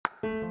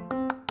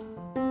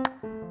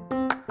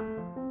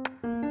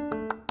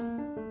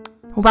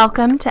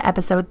Welcome to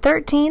episode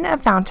 13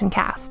 of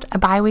FountainCast, a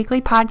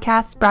bi-weekly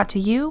podcast brought to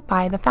you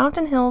by the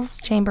Fountain Hills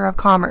Chamber of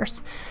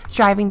Commerce,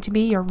 striving to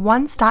be your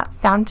one-stop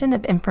fountain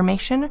of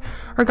information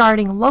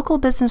regarding local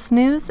business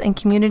news and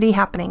community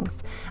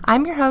happenings.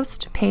 I'm your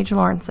host, Paige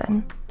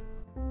Lawrenson.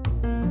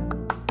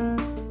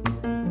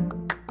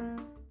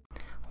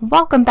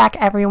 Welcome back,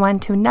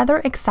 everyone, to another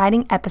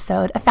exciting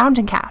episode of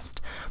FountainCast.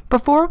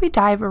 Before we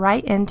dive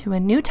right into a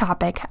new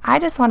topic, I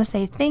just want to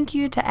say thank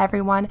you to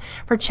everyone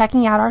for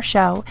checking out our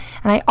show,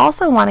 and I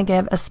also want to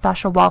give a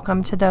special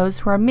welcome to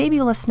those who are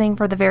maybe listening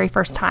for the very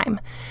first time.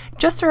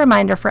 Just a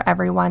reminder for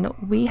everyone,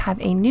 we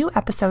have a new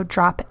episode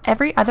drop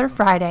every other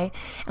Friday,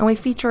 and we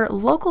feature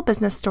local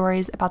business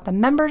stories about the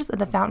members of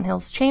the Fountain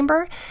Hills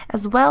Chamber,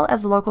 as well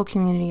as local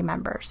community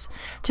members.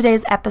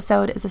 Today's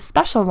episode is a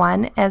special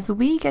one as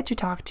we get to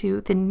talk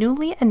to the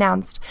newly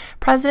announced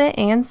President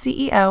and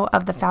CEO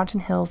of the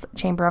Fountain Hills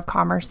Chamber of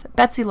Commerce,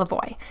 Betsy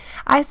Lavoie.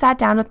 I sat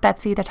down with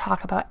Betsy to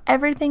talk about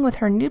everything with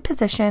her new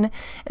position,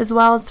 as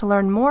well as to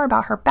learn more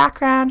about her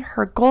background,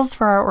 her goals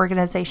for our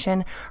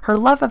organization, her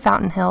love of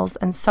Fountain Hills,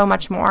 and so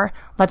much more.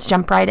 Let's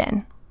jump right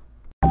in.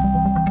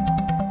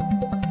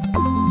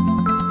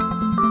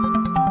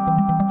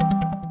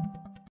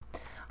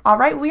 All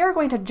right, we are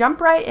going to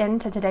jump right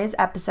into today's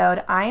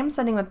episode. I am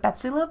sitting with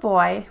Betsy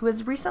Lavoie, who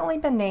has recently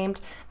been named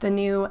the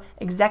new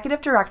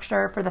Executive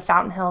Director for the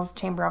Fountain Hills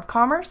Chamber of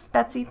Commerce.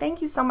 Betsy, thank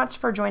you so much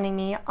for joining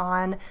me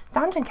on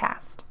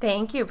FountainCast.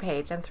 Thank you,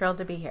 Paige. I'm thrilled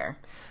to be here.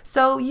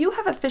 So you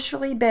have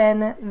officially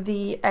been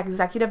the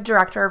Executive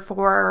Director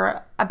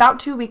for about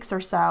 2 weeks or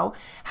so.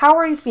 How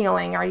are you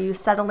feeling? Are you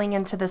settling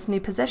into this new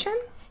position?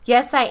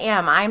 Yes, I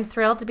am. I'm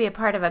thrilled to be a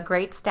part of a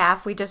great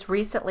staff. We just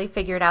recently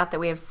figured out that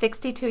we have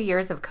 62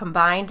 years of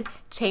combined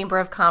Chamber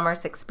of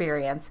Commerce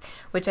experience,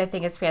 which I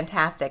think is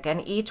fantastic.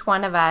 And each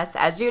one of us,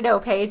 as you know,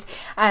 Paige,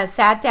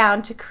 sat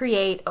down to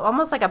create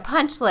almost like a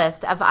punch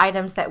list of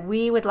items that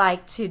we would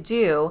like to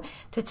do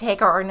to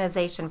take our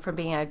organization from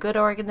being a good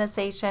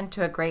organization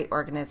to a great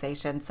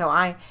organization. So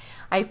I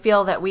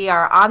feel that we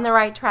are on the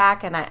right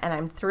track, and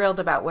I'm thrilled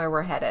about where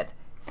we're headed.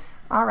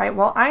 All right.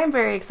 Well, I am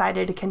very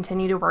excited to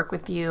continue to work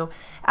with you.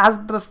 As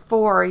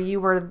before you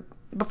were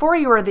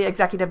the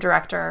executive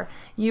director,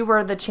 you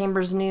were the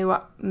Chamber's new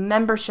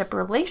membership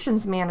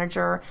relations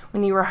manager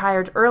when you were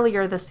hired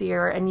earlier this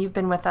year, and you've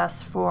been with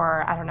us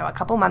for, a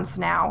couple months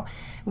now.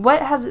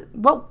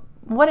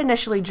 What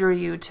initially drew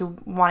you to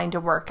wanting to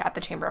work at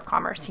the Chamber of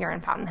Commerce here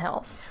in Fountain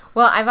Hills?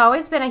 Well, I've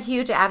always been a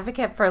huge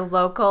advocate for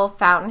local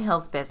Fountain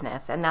Hills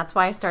business, and that's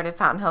why I started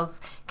Fountain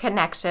Hills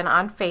Connection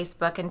on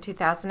Facebook in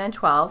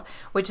 2012,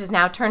 which is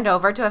now turned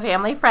over to a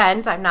family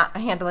friend. I'm not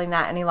handling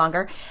that any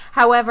longer.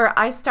 However,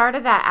 I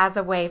started that as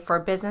a way for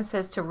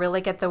businesses to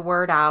really get the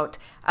word out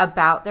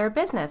about their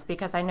business,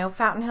 because I know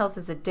Fountain Hills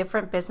is a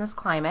different business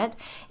climate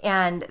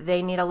and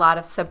they need a lot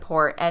of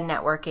support and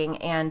networking.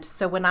 And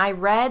so when I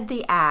read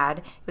the ad,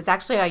 it was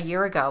actually a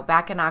year ago,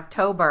 back in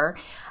October,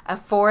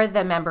 for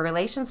the member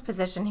relations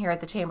position here at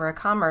the Chamber of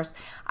Commerce,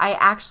 I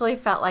actually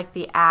felt like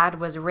the ad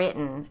was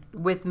written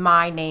with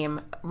my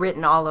name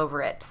written all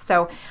over it.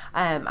 So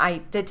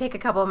I did take a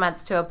couple of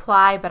months to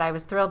apply, but I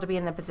was thrilled to be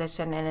in the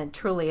position, and it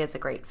truly is a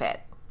great fit.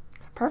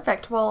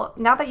 Perfect. Well,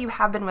 now that you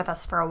have been with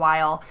us for a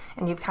while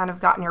and you've kind of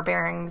gotten your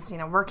bearings,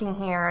 working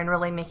here and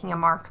really making a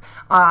mark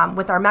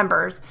with our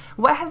members,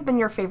 what has been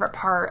your favorite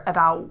part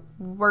about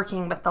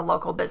working with the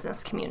local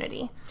business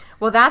community?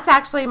 Well, that's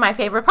actually my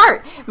favorite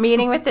part,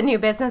 meeting with the new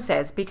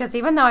businesses, because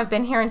even though I've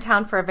been here in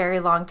town for a very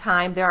long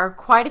time, there are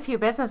quite a few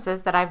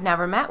businesses that I've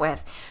never met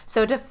with.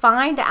 So to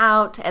find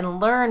out and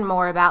learn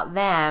more about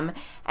them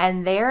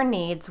and their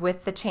needs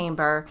with the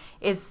chamber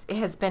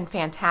has been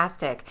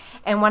fantastic.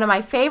 And one of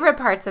my favorite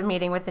parts of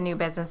meeting with the new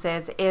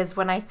businesses is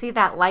when I see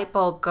that light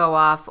bulb go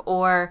off,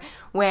 or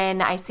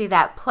when I see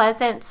that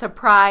pleasant,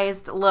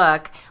 surprised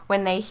look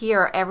when they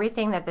hear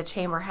everything that the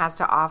chamber has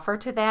to offer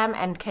to them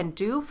and can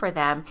do for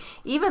them,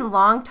 even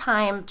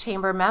longtime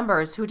chamber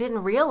members who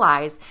didn't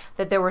realize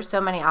that there were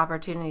so many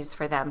opportunities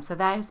for them. So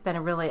that has been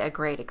a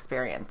great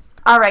experience.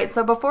 All right,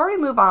 so before we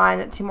move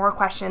on to more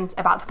questions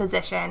about the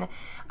position,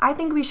 I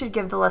think we should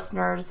give the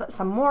listeners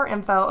some more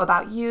info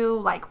about you,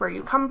 like where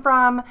you come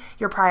from,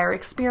 your prior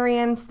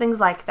experience, things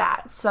like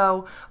that.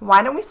 So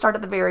why don't we start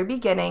at the very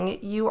beginning?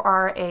 You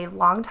are a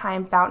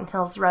longtime Fountain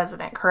Hills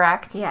resident,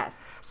 correct?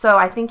 Yes. So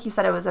I think you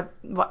said it was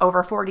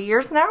over 40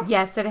 years now?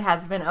 Yes, it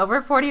has been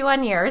over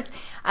 41 years.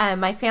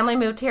 My family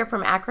moved here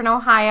from Akron,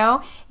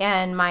 Ohio,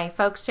 and my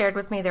folks shared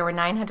with me there were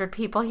 900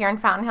 people here in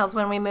Fountain Hills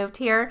when we moved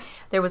here.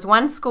 There was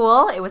one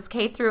school. It was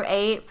K through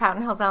 8,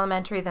 Fountain Hills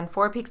Elementary, then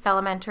Four Peaks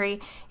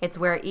Elementary. It's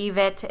where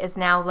EVIT is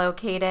now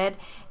located,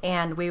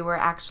 and we were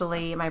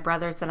actually, my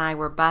brothers and I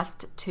were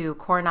bused to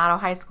Coronado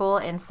High School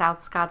in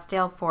South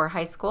Scottsdale for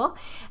high school,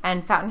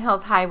 and Fountain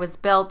Hills High was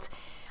built,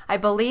 I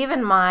believe,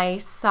 in my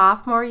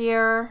sophomore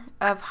year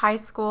of high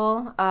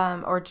school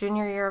or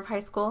junior year of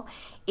high school.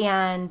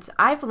 And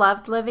I've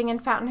loved living in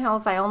Fountain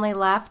Hills. I only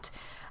left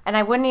and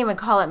I wouldn't even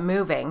call it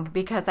moving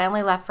because I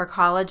only left for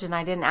college and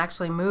I didn't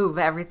actually move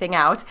everything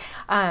out.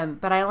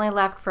 But I only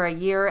left for a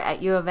year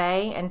at U of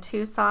A in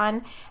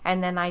Tucson,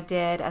 and then I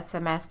did a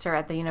semester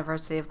at the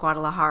University of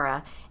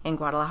Guadalajara in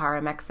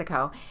Guadalajara,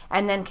 Mexico,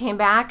 and then came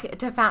back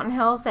to Fountain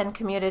Hills and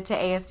commuted to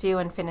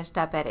ASU and finished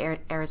up at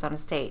Arizona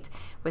State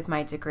with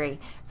my degree.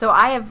 So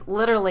I have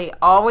literally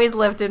always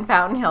lived in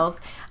Fountain Hills,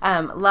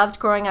 loved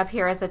growing up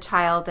here as a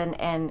child,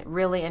 and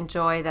really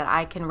enjoy that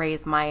I can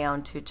raise my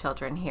own 2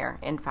 children here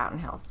in Fountain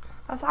Hills.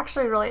 That's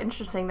actually really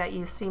interesting that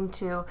you seem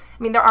to, I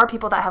mean, there are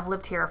people that have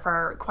lived here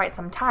for quite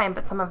some time,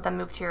 but some of them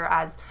moved here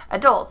as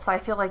adults. So I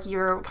feel like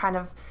you're kind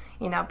of,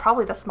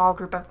 probably the small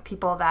group of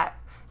people that,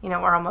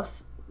 are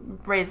almost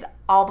raised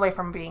all the way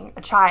from being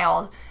a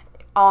child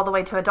all the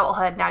way to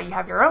adulthood. Now you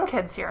have your own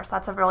kids here. So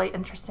that's a really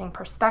interesting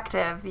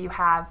perspective you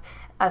have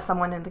as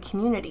someone in the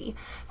community.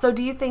 So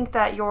do you think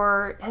that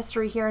your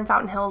history here in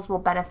Fountain Hills will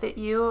benefit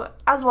you,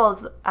 as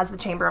well as the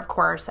Chamber, of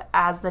course,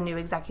 as the new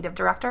executive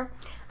director?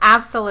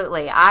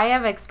 Absolutely. I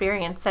have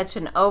experienced such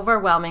an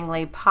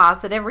overwhelmingly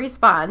positive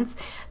response,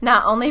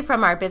 not only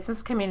from our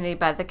business community,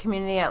 but the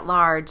community at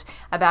large,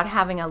 about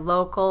having a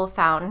local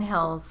Fountain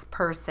Hills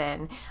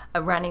person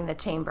running the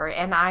chamber.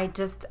 And I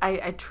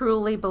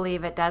truly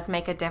believe it does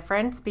make a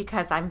difference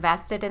because I'm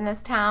vested in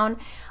this town.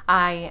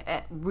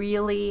 I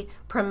really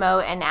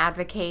promote and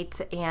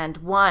advocate and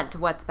want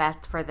what's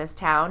best for this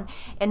town.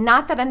 And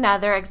not that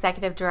another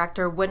executive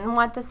director wouldn't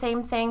want the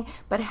same thing,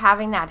 but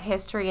having that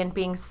history and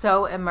being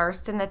so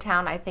immersed in the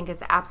town, I think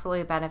is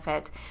absolutely a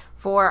benefit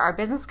for our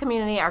business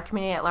community, our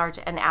community at large,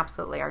 and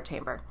absolutely our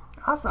chamber.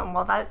 Awesome.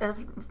 Well, that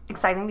is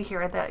exciting to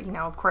hear that,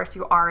 of course,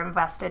 you are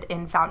invested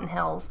in Fountain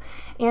Hills.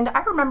 And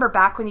I remember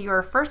back when you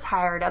were first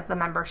hired as the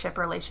membership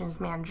relations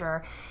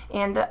manager,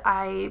 and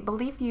I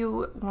believe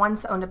you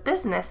once owned a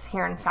business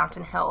here in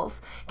Fountain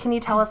Hills. Can you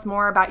tell us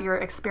more about your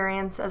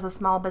experience as a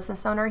small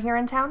business owner here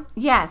in town?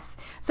 Yes.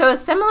 So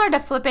it's similar to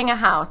flipping a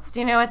house. Do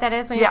you know what that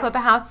is when you flip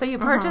a house? So you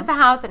purchase a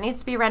house, it needs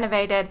to be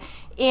renovated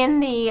in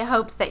the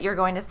hopes that you're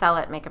going to sell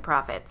it and make a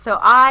profit. So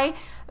I,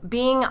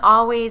 being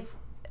always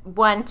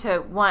one to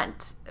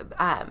want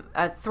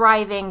a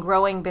thriving,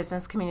 growing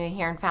business community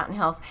here in Fountain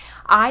Hills,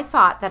 I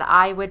thought that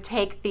I would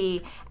take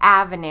the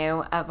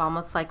avenue of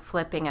almost like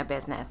flipping a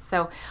business.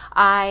 So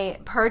I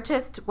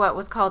purchased what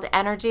was called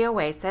Energy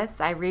Oasis.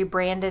 I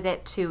rebranded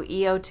it to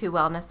EO2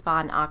 Wellness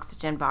Spa and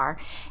Oxygen Bar,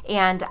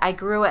 and I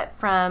grew it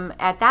from,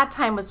 at that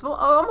time, was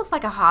almost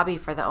like a hobby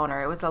for the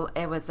owner. It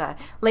was a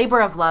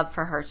labor of love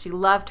for her. She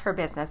loved her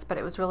business, but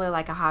it was really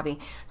like a hobby.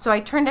 So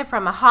I turned it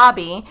from a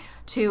hobby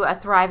to a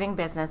thriving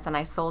business, and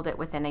I sold it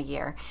within a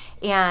year.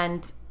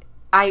 And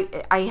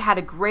I had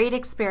a great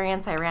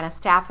experience. I ran a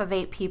staff of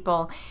 8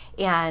 people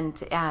and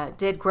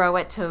did grow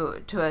it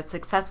to a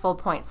successful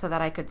point so that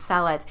I could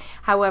sell it.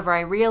 However,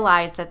 I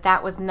realized that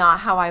that was not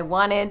how I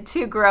wanted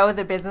to grow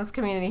the business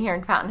community here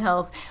in Fountain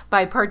Hills,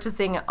 by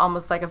purchasing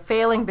almost like a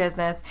failing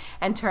business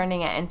and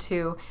turning it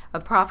into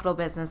a profitable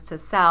business to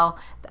sell.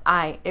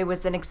 It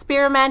was an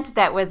experiment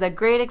that was a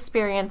great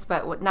experience,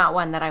 but not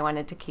one that I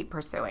wanted to keep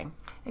pursuing.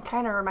 It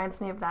kind of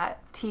reminds me of that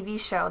TV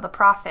show, The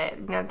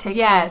Profit,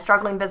 taking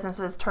struggling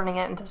businesses, turning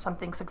it into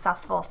something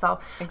successful.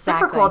 So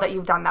Super cool that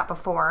you've done that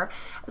before.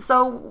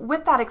 So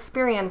with that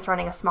experience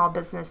running a small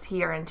business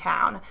here in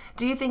town,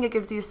 do you think it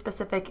gives you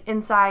specific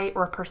insight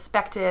or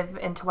perspective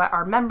into what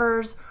our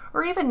members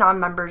or even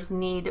non-members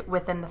need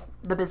within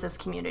the business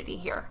community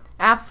here?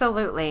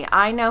 Absolutely.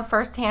 I know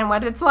firsthand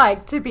what it's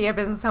like to be a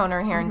business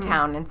owner here in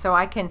town, and so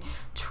I can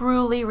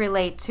truly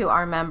relate to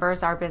our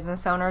members, our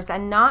business owners,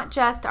 and not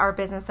just our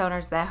business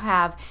owners that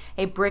have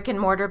a brick and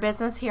mortar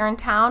business here in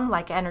town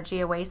like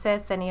Energy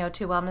Oasis and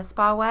EO2 Wellness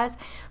Spa was,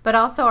 but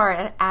also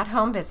our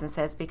at-home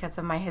businesses because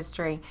of my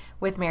history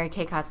with Mary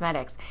Kay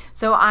Cosmetics.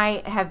 So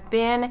I have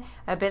been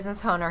a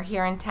business owner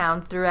here in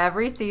town through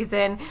every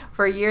season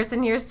for years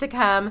and years to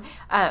come,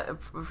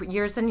 for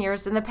years and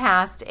years in the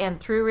past, and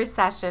through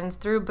recessions,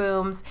 through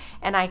booms,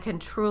 and I can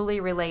truly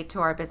relate to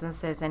our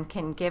businesses and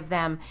can give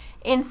them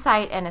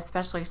insight and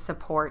especially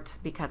support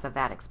because of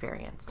that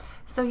experience.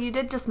 So you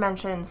did just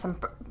mention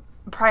some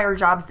prior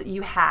jobs that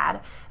you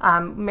had,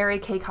 Mary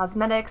Kay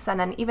Cosmetics, and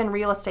then even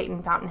real estate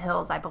in Fountain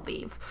Hills, I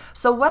believe.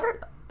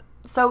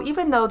 So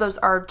even though those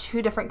are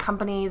 2 different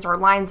companies or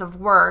lines of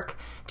work,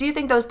 do you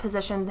think those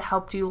positions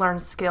helped you learn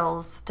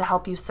skills to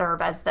help you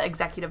serve as the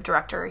executive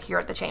director here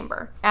at the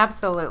Chamber?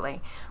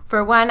 Absolutely.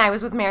 For one, I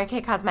was with Mary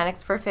Kay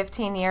Cosmetics for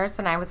 15 years,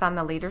 and I was on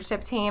the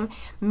leadership team,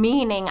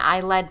 meaning I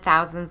led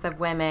thousands of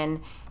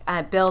women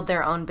build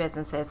their own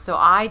businesses. So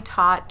I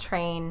taught,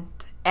 trained,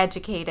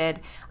 educated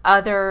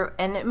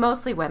and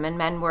mostly women.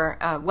 Men were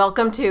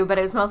welcome too, but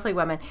it was mostly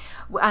women.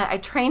 I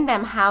trained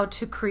them how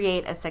to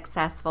create a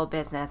successful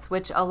business,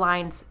 which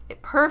aligns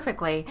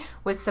perfectly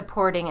with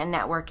supporting and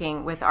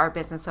networking with our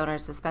business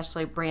owners,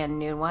 especially brand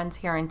new ones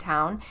here in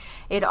town.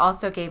 It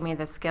also gave me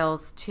the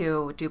skills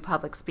to do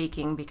public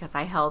speaking because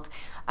I held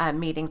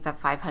meetings of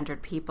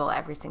 500 people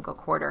every single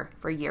quarter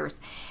for years.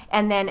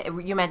 And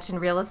then you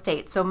mentioned real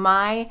estate. So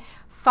my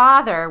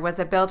father was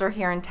a builder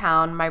here in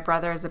town. My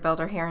brother is a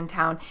builder here in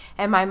town.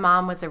 And my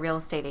mom was a real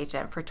estate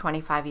agent for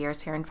 25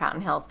 years here in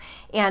Fountain Hills.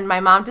 And my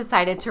mom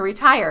decided to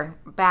retire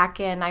back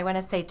in, I want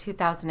to say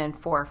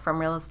 2004 from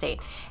real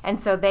estate.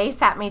 And so they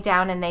sat me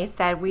down and they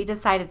said, we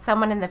decided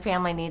someone in the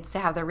family needs to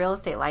have their real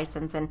estate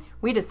license, and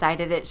we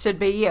decided it should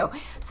be you.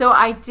 So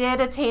I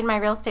did attain my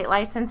real estate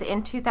license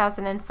in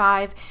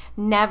 2005,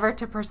 never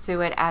to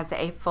pursue it as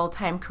a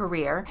full-time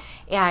career.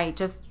 I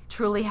just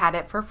truly had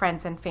it for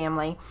friends and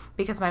family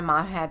because my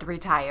mom had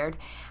retired.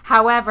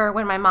 However,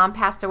 when my mom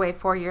passed away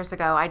 4 years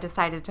ago, I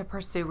decided to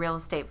pursue real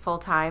estate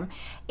full-time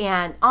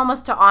and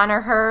almost to honor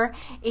her.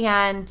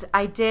 And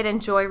I did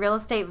enjoy real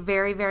estate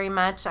very, very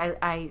much.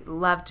 I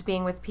loved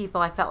being with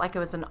people. I felt like it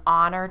was an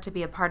honor to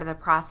be a part of the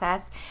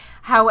process.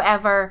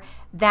 However,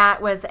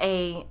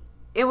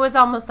 it was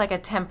almost like a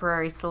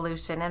temporary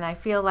solution, and I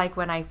feel like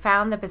when I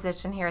found the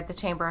position here at the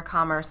Chamber of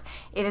Commerce,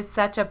 it is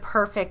such a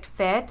perfect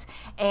fit,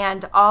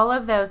 and all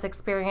of those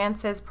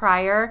experiences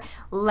prior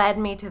led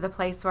me to the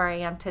place where I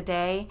am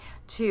today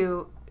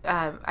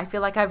I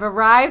feel like I've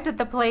arrived at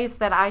the place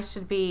that I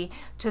should be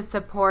to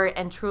support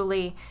and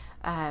truly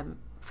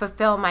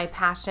fulfill my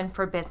passion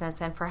for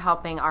business and for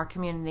helping our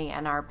community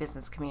and our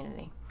business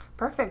community.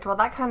 Perfect. Well,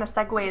 that kind of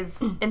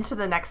segues into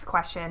the next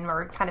question.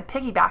 We're kind of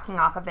piggybacking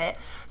off of it.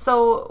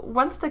 So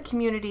once the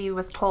community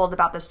was told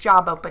about this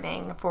job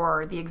opening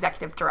for the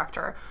executive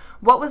director,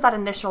 what was that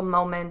initial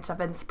moment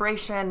of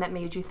inspiration that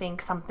made you think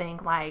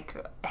something like,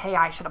 hey,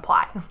 I should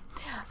apply?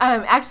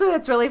 Actually,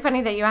 that's really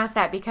funny that you asked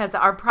that, because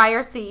our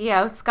prior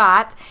CEO,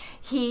 Scott,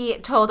 he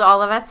told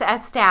all of us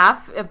as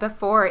staff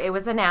before it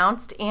was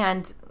announced,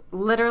 and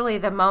literally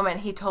the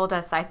moment he told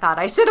us, I thought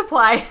I should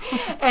apply,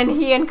 and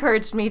he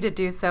encouraged me to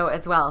do so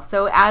as well.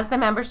 So as the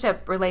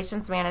membership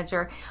relations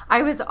manager,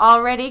 I was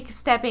already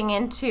stepping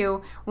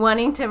into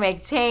wanting to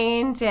make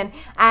change and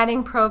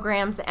adding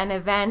programs and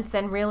events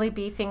and really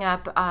beefing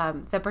up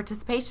the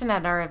participation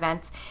at our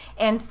events.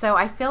 And so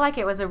I feel like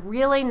it was a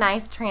really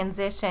nice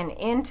transition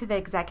into the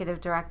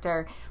executive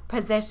director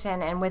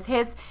position. And with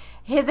his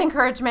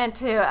encouragement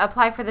to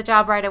apply for the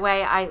job right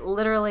away, I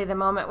literally, the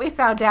moment we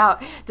found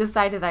out,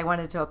 decided I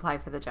wanted to apply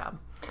for the job.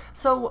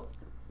 So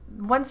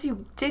once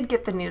you did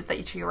get the news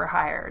that you were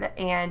hired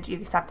and you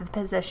accepted the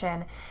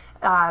position,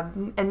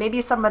 and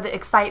maybe some of the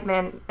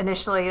excitement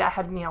initially that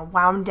had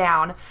wound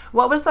down,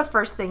 what was the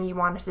first thing you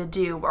wanted to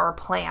do or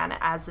plan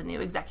as the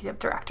new executive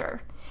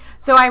director?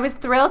 So I was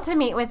thrilled to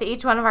meet with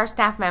each one of our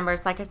staff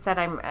members. Like I said,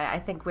 I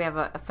think we have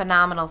a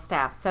phenomenal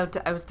staff. So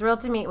I was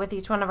thrilled to meet with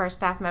each one of our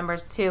staff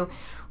members to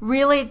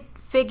really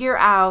figure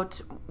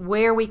out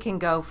where we can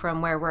go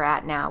from where we're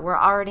at now. We're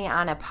already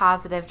on a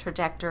positive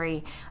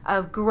trajectory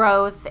of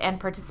growth and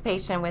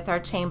participation with our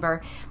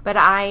chamber, but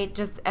I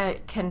just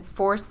can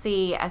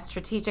foresee a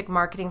strategic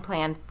marketing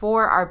plan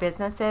for our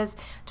businesses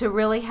to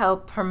really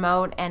help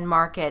promote and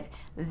market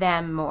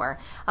them more.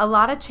 A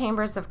lot of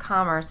chambers of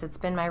commerce, it's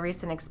been my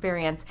recent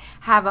experience,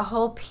 have a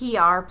whole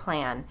PR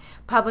plan,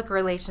 public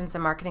relations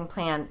and marketing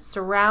plan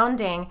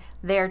surrounding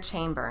their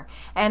chamber.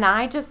 And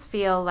I just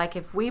feel like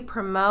if we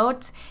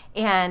promote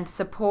and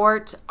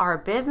support our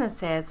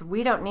businesses,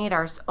 we don't need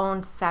our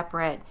own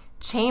separate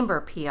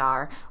chamber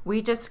PR.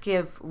 We just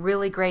give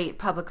really great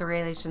public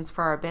relations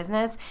for our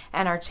business,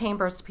 and our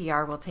chamber's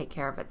PR will take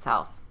care of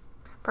itself.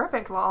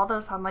 Perfect. Well, all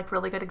those sound like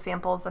really good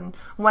examples and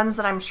ones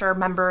that I'm sure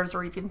members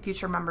or even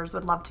future members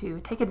would love to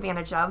take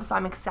advantage of. So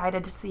I'm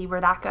excited to see where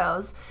that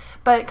goes.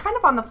 But kind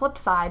of on the flip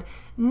side,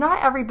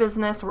 not every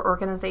business or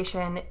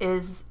organization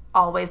is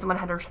always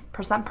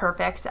 100%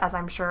 perfect, as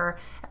I'm sure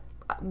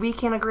we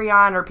can agree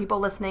on, or people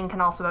listening can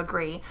also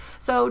agree.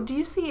 So do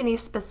you see any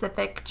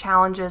specific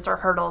challenges or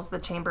hurdles the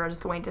chamber is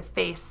going to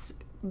face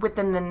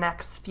within the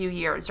next few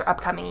years or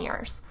upcoming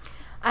years?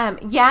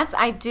 Yes,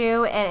 I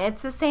do, and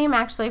it's the same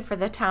actually for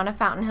the town of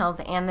Fountain Hills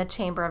and the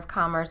Chamber of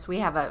Commerce. We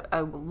have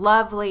a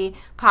lovely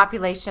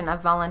population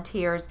of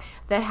volunteers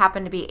that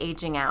happen to be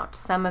aging out.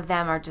 Some of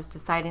them are just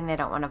deciding they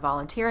don't want to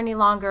volunteer any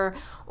longer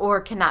or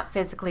cannot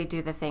physically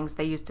do the things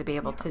they used to be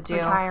able to do.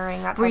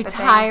 Retiring, that type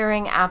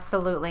Retiring, of thing.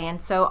 Absolutely.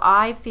 And so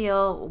I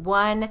feel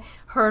one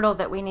hurdle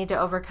that we need to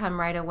overcome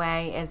right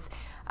away is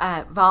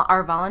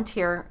our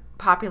volunteer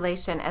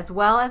population as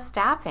well as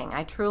staffing.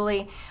 I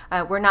truly,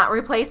 we're not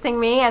replacing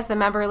me as the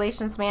member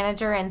relations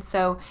manager, and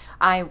so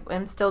I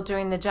am still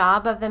doing the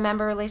job of the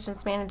member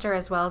relations manager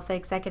as well as the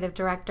executive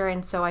director,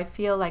 and so I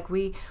feel like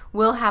we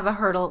will have a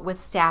hurdle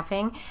with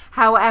staffing.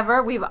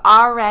 However, we've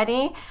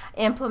already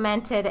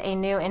implemented a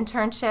new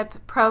internship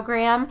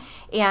program,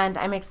 and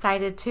I'm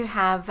excited to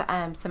have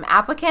some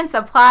applicants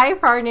apply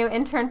for our new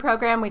intern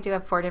program. We do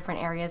have 4 different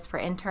areas for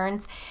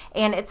interns,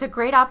 and it's a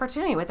great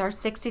opportunity. With our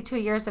 62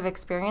 years of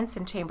experience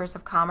in chambers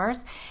of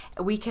commerce,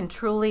 we can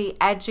truly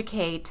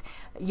educate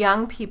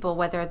young people,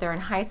 whether they're in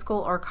high school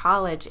or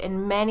college,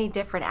 in many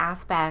different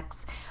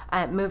aspects.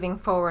 Moving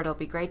forward, it'll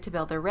be great to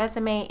build a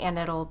resume, and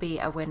it'll be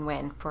a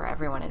win-win for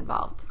everyone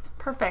involved.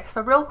 Perfect. So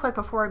real quick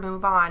before we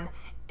move on,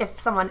 if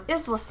someone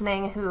is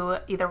listening who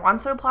either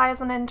wants to apply as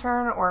an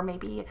intern or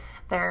maybe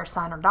their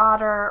son or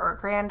daughter or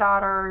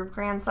granddaughter or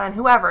grandson,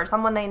 whoever,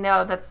 someone they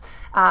know that's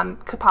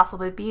could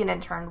possibly be an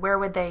intern, where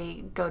would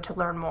they go to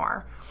learn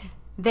more?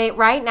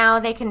 Right now,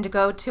 they can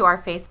go to our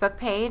Facebook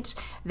page.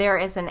 There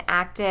is an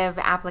active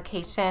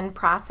application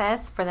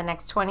process for the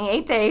next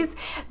 28 days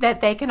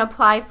that they can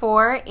apply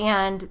for,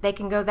 and they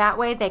can go that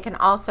way. They can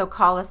also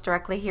call us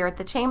directly here at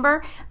the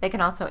Chamber. They can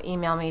also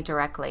email me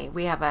directly.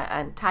 We have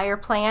an entire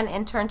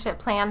internship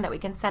plan that we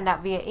can send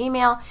out via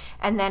email,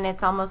 and then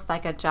it's almost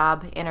like a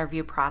job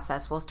interview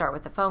process. We'll start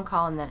with a phone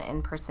call and then an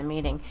in-person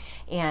meeting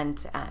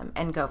and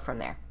go from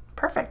there.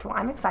 Perfect. Well,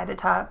 I'm excited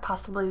to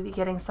possibly be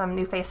getting some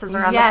new faces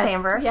around the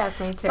Chamber. Yes,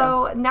 me too.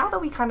 So now that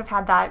we kind of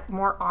had that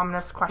more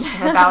ominous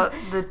question about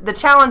the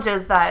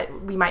challenges that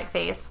we might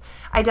face,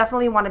 I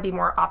definitely want to be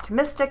more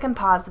optimistic and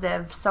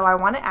positive. So I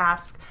want to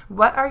ask,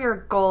 what are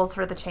your goals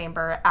for the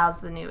Chamber as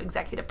the new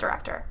executive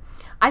director?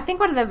 I think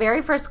one of the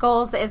very first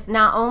goals is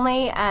not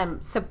only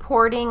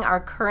supporting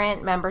our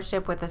current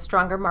membership with a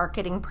stronger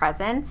marketing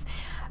presence,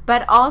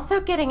 but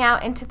also getting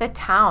out into the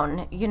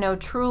town,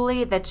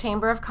 truly the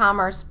Chamber of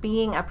Commerce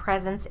being a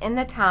presence in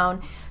the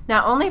town,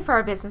 not only for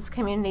our business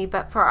community,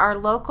 but for our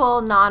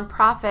local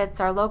nonprofits,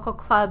 our local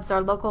clubs,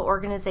 our local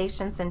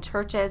organizations and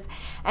churches,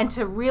 and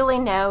to really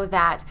know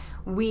that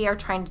we are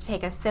trying to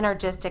take a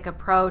synergistic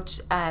approach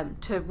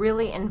to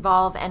really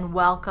involve and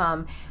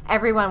welcome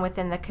everyone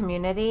within the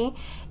community.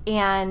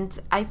 And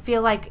I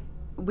feel like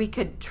we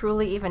could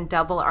truly even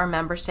double our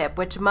membership,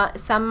 which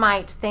some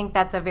might think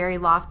that's a very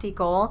lofty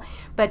goal,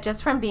 but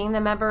just from being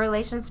the member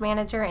relations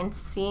manager and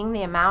seeing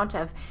the amount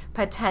of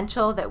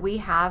potential that we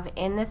have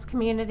in this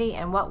community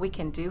and what we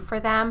can do for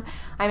them,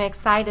 I'm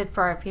excited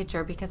for our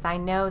future because I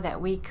know that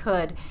we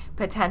could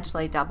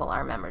potentially double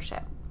our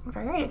membership.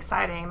 Very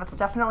exciting. That's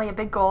definitely a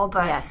big goal,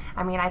 but yes.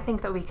 I mean, I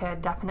think that we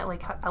could definitely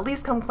at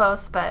least come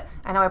close, but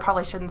I know I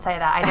probably shouldn't say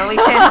that. I know we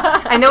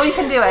can. I know we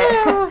can do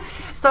it.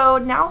 So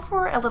now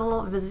for a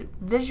little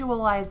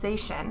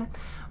visualization.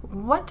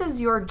 What does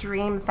your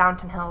dream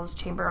Fountain Hills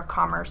Chamber of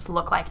Commerce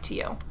look like to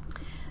you?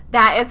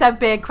 That is a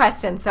big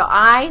question. So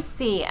I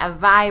see a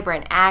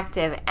vibrant,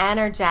 active,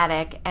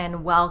 energetic,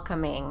 and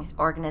welcoming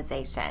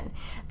organization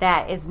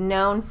that is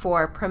known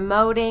for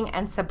promoting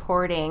and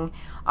supporting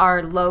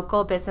our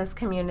local business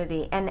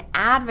community and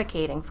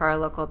advocating for our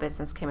local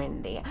business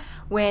community.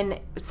 When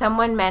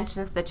someone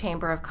mentions the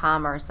Chamber of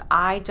Commerce,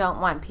 I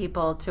don't want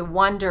people to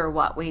wonder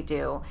what we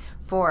do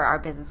for our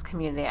business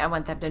community. I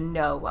want them to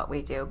know what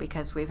we do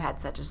because we've had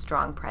such a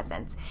strong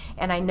presence.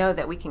 And I know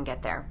that we can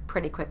get there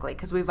pretty quickly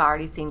because we've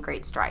already seen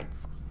great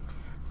strides.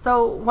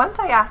 So once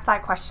I asked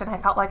that question, I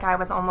felt like I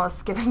was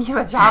almost giving you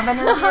a job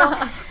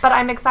interview, but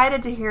I'm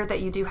excited to hear that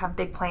you do have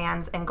big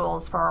plans and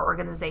goals for our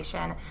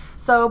organization.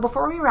 So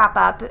before we wrap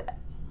up,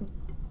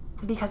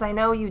 because I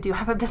know you do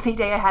have a busy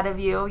day ahead of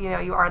you,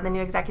 you are the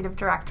new executive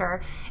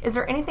director, is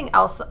there anything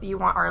else you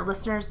want our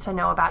listeners to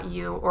know about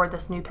you or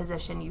this new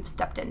position you've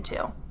stepped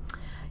into?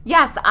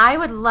 Yes, I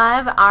would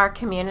love our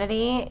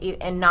community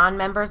and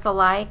non-members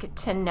alike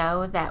to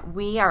know that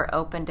we are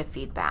open to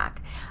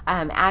feedback.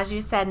 As you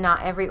said,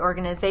 not every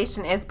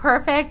organization is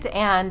perfect,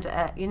 and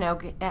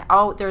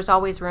there's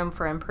always room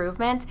for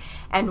improvement,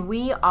 and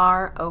we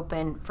are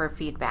open for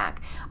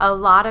feedback. A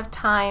lot of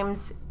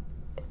times,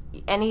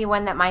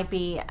 anyone that might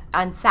be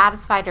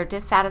unsatisfied or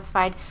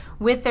dissatisfied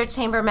with their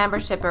chamber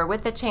membership or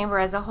with the chamber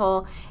as a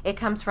whole, it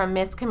comes from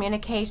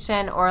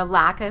miscommunication or a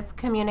lack of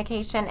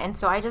communication. And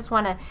so I just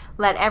want to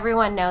let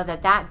everyone know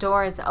that that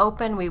door is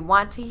open. We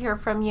want to hear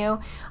from you.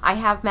 I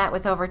have met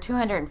with over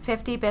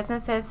 250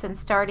 businesses since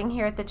starting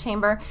here at the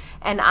chamber,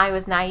 and I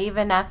was naive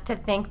enough to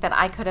think that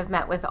I could have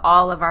met with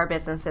all of our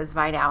businesses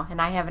by now,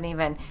 and I haven't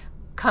even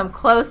come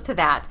close to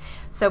that.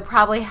 So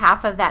probably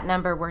half of that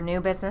number were new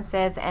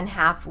businesses and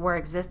half were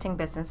existing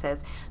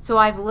businesses. So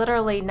I've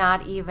literally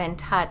not even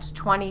touched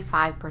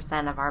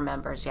 25% of our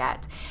members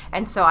yet.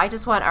 And so I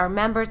just want our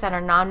members and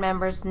our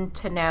non-members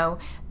to know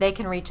they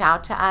can reach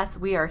out to us.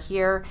 We are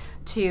here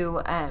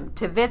to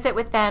visit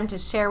with them, to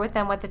share with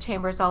them what the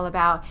chamber is all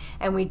about.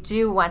 And we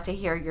do want to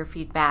hear your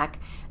feedback.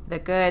 The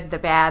good, the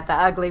bad, the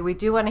ugly. We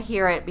do want to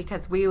hear it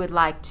because we would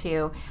like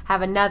to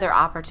have another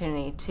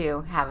opportunity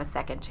to have a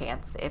second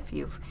chance. If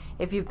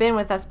you've been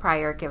with us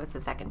prior, give us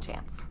a second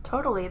chance.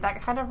 Totally.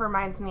 That kind of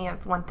reminds me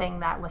of one thing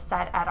that was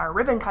said at our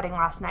ribbon cutting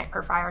last night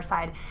for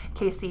Fireside.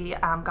 Casey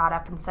got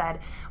up and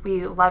said,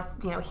 we love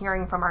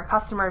hearing from our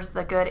customers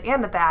the good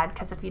and the bad,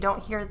 because if you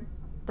don't hear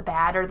the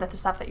bad or the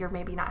stuff that you're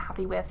maybe not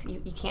happy with,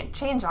 you can't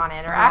change on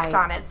it or act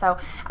on it. So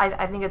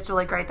I think it's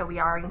really great that we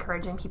are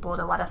encouraging people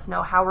to let us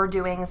know how we're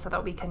doing so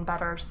that we can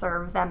better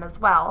serve them as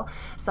well.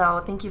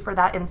 So thank you for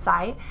that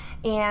insight.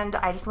 And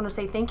I just want to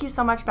say thank you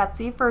so much,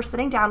 Betsy, for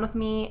sitting down with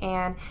me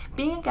and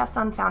being a guest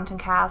on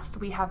FountainCast.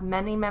 We have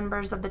many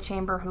members of the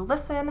chamber who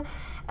listen,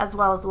 as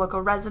well as local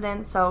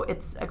residents. So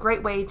it's a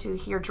great way to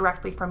hear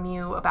directly from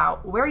you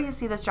about where you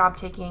see this job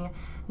taking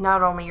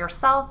not only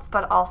yourself,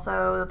 but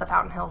also the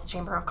Fountain Hills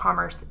Chamber of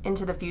Commerce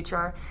into the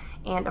future.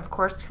 And of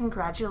course,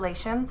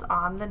 congratulations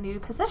on the new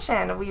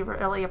position. We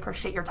really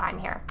appreciate your time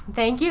here.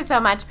 Thank you so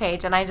much,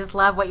 Paige. And I just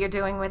love what you're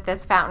doing with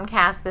this Fountain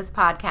Cast, this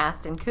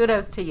podcast, and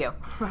kudos to you.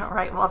 All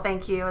right. Well,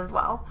 thank you as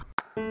well.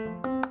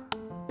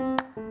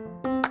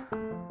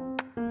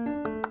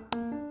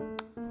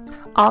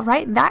 All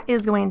right, that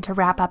is going to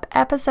wrap up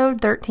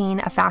episode 13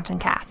 of Fountain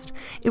Cast.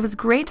 It was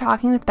great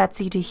talking with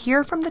Betsy to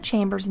hear from the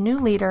Chamber's new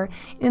leader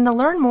and to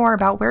learn more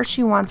about where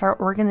she wants our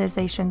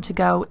organization to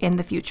go in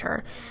the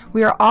future.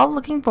 We are all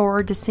looking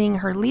forward to seeing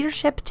her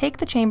leadership take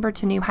the Chamber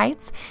to new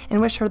heights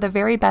and wish her the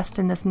very best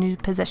in this new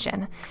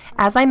position.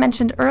 As I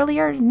mentioned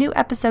earlier, new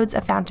episodes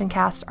of Fountain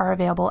Cast are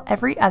available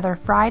every other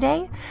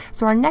Friday,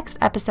 so our next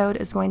episode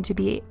is going to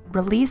be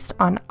released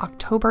on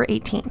October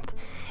 18th.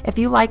 If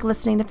you like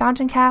listening to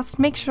Fountain Cast,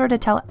 make sure to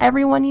tell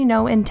everyone you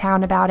know in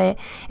town about it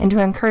and to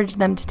encourage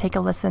them to take a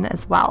listen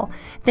as well.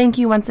 Thank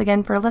you once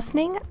again for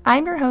listening.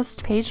 I'm your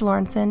host, Paige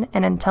Lawrenson,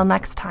 and until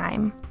next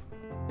time.